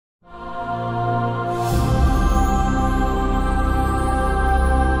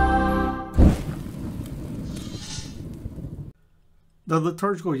The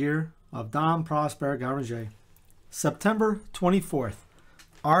liturgical year of Dom Prosper Guéranger, September 24th,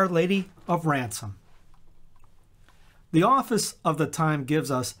 Our Lady of Ransom. The office of the time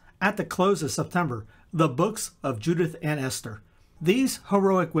gives us, at the close of September, the books of Judith and Esther. These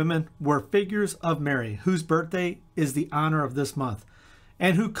heroic women were figures of Mary, whose birthday is the honor of this month,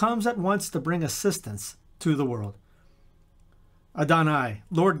 and who comes at once to bring assistance to the world. Adonai,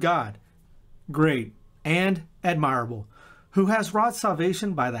 Lord God, great and admirable, who has wrought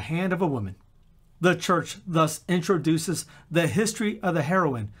salvation by the hand of a woman. The Church thus introduces the history of the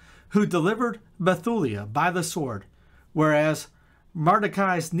heroine who delivered Bethulia by the sword, whereas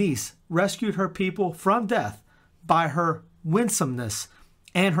Mordecai's niece rescued her people from death by her winsomeness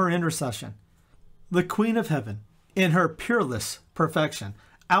and her intercession. The Queen of Heaven, in her peerless perfection,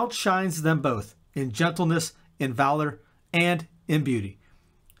 outshines them both in gentleness, in valor, and in beauty.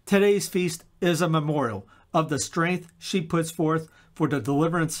 Today's feast is a memorial of the strength she puts forth for the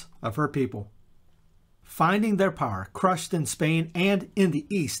deliverance of her people. Finding their power crushed in Spain and in the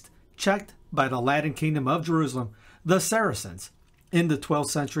East, checked by the Latin kingdom of Jerusalem, the Saracens in the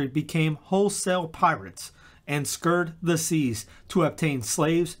 12th century became wholesale pirates and scoured the seas to obtain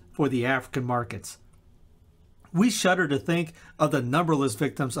slaves for the African markets. We shudder to think of the numberless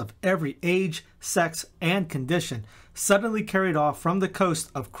victims of every age, sex, and condition suddenly carried off from the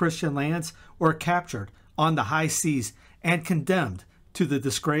coast of Christian lands or captured on the high seas and condemned to the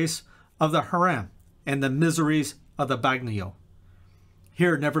disgrace of the harem and the miseries of the bagnio.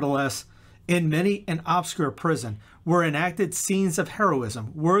 Here, nevertheless, in many an obscure prison were enacted scenes of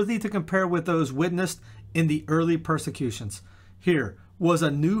heroism worthy to compare with those witnessed in the early persecutions. Here was a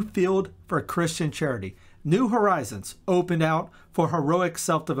new field for Christian charity. New horizons opened out for heroic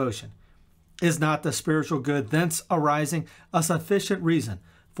self-devotion. Is not the spiritual good thence arising a sufficient reason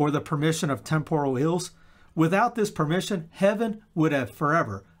for the permission of temporal ills? Without this permission, heaven would have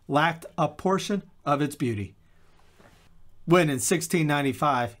forever lacked a portion of its beauty. When in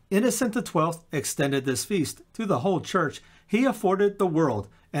 1695 Innocent XII extended this feast to the whole Church, he afforded the world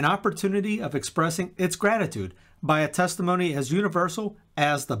an opportunity of expressing its gratitude by a testimony as universal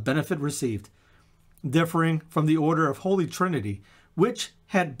as the benefit received. Differing from the order of Holy Trinity, which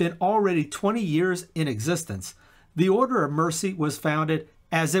had been already 20 years in existence, the Order of Mercy was founded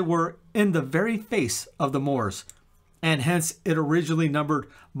as it were in the very face of the Moors, and hence it originally numbered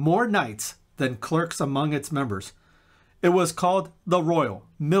more knights than clerks among its members. It was called the Royal,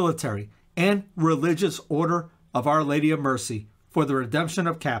 Military, and Religious Order of Our Lady of Mercy for the redemption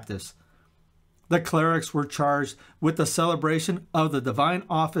of captives. The clerics were charged with the celebration of the divine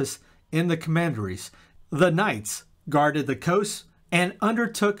office in the commanderies. The knights guarded the coasts and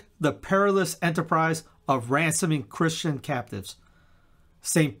undertook the perilous enterprise of ransoming Christian captives.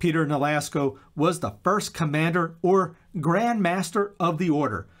 St. Peter Nolasco was the first commander or Grand Master of the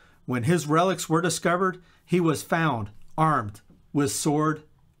order. When his relics were discovered, he was found armed with sword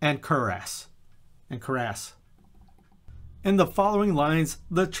and cuirass. In the following lines,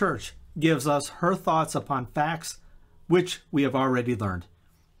 the Church gives us her thoughts upon facts which we have already learned.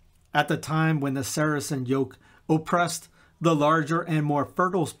 At the time when the Saracen yoke oppressed the larger and more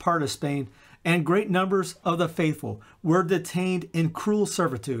fertile part of Spain, and great numbers of the faithful were detained in cruel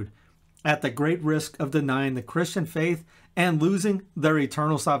servitude, at the great risk of denying the Christian faith and losing their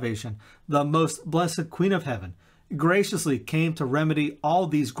eternal salvation, the most blessed Queen of Heaven graciously came to remedy all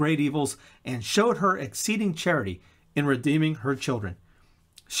these great evils and showed her exceeding charity in redeeming her children.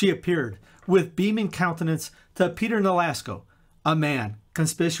 She appeared with beaming countenance to Peter Nolasco, a man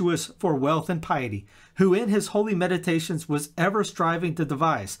conspicuous for wealth and piety, who in his holy meditations was ever striving to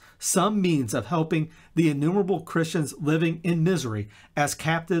devise some means of helping the innumerable Christians living in misery as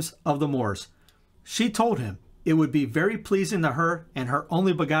captives of the Moors. She told him it would be very pleasing to her and her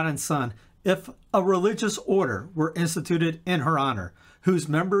only begotten son if a religious order were instituted in her honor, whose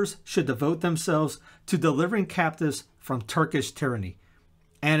members should devote themselves to delivering captives from Turkish tyranny.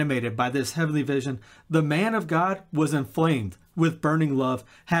 Animated by this heavenly vision, the man of God was inflamed with burning love,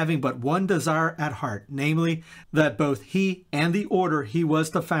 having but one desire at heart, namely, that both he and the order he was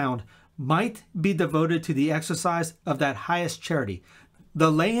to found might be devoted to the exercise of that highest charity,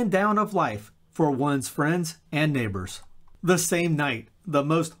 the laying down of life for one's friends and neighbors. The same night, the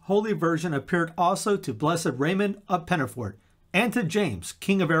Most Holy Virgin appeared also to Blessed Raymond of Penafort and to James,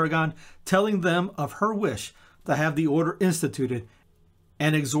 King of Aragon, telling them of her wish to have the order instituted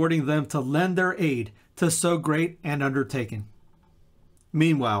and exhorting them to lend their aid to so great an undertaking.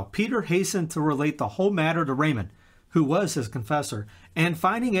 Meanwhile, Peter hastened to relate the whole matter to Raymond, who was his confessor, and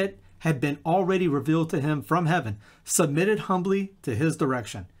finding it had been already revealed to him from heaven, submitted humbly to his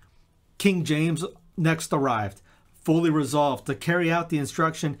direction. King James next arrived, fully resolved to carry out the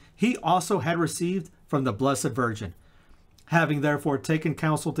instruction he also had received from the Blessed Virgin. Having therefore taken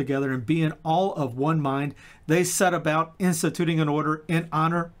counsel together and being all of one mind, they set about instituting an order in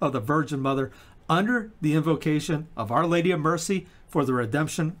honor of the Virgin Mother under the invocation of Our Lady of Mercy for the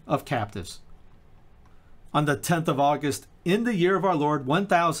redemption of captives. On the 10th of August, in the year of our Lord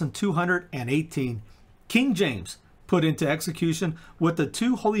 1218, King James put into execution what the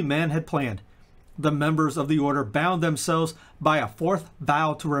two holy men had planned. The members of the order bound themselves by a fourth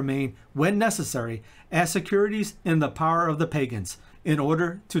vow to remain, when necessary, as securities in the power of the pagans, in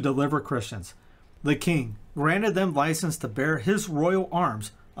order to deliver Christians. The king granted them license to bear his royal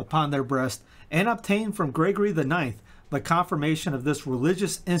arms upon their breast, and obtained from Gregory IX the confirmation of this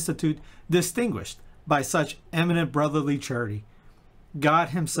religious institute, distinguished by such eminent brotherly charity. God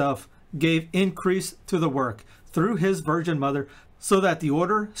himself gave increase to the work through his Virgin Mother, so that the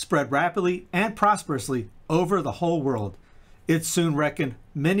order spread rapidly and prosperously over the whole world. It soon reckoned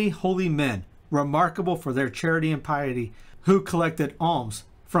many holy men, remarkable for their charity and piety, who collected alms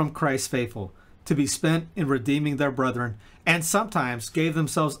from Christ's faithful, to be spent in redeeming their brethren, and sometimes gave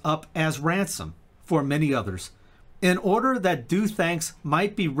themselves up as ransom for many others, in order that due thanks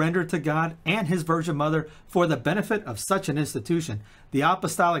might be rendered to God and his Virgin Mother for the benefit of such an institution. The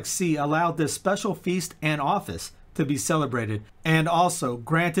Apostolic See allowed this special feast and office to be celebrated, and also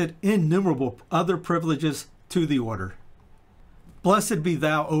granted innumerable other privileges to the order. Blessed be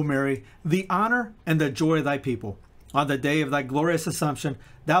thou, O Mary, the honor and the joy of thy people. On the day of thy glorious Assumption,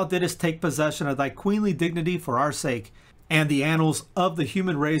 thou didst take possession of thy queenly dignity for our sake, and the annals of the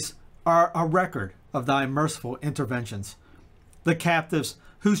human race are a record of thy merciful interventions. The captives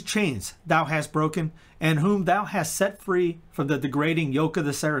whose chains thou hast broken, and whom thou hast set free from the degrading yoke of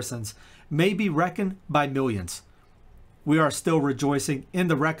the Saracens, may be reckoned by millions. We are still rejoicing in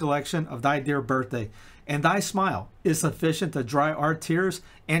the recollection of thy dear birthday, and thy smile is sufficient to dry our tears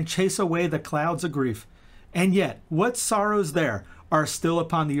and chase away the clouds of grief. And yet, what sorrows there are still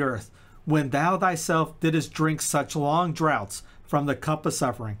upon the earth, when thou thyself didst drink such long draughts from the cup of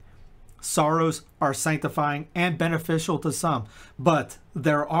suffering. Sorrows are sanctifying and beneficial to some, but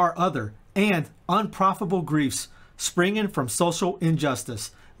there are other and unprofitable griefs springing from social injustice,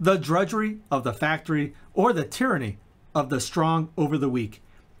 the drudgery of the factory, or the tyranny of the strong over the weak,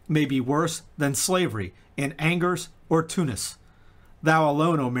 may be worse than slavery in Angers or Tunis. Thou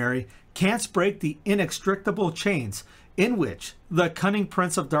alone, O Mary, canst break the inextricable chains in which the cunning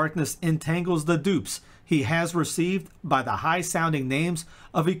prince of darkness entangles the dupes he has received by the high-sounding names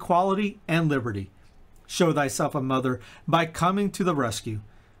of equality and liberty. Show thyself a mother by coming to the rescue.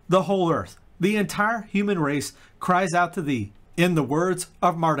 The whole earth, the entire human race, cries out to thee in the words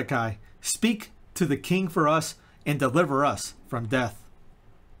of Mordecai, "Speak to the king for us, and deliver us from death."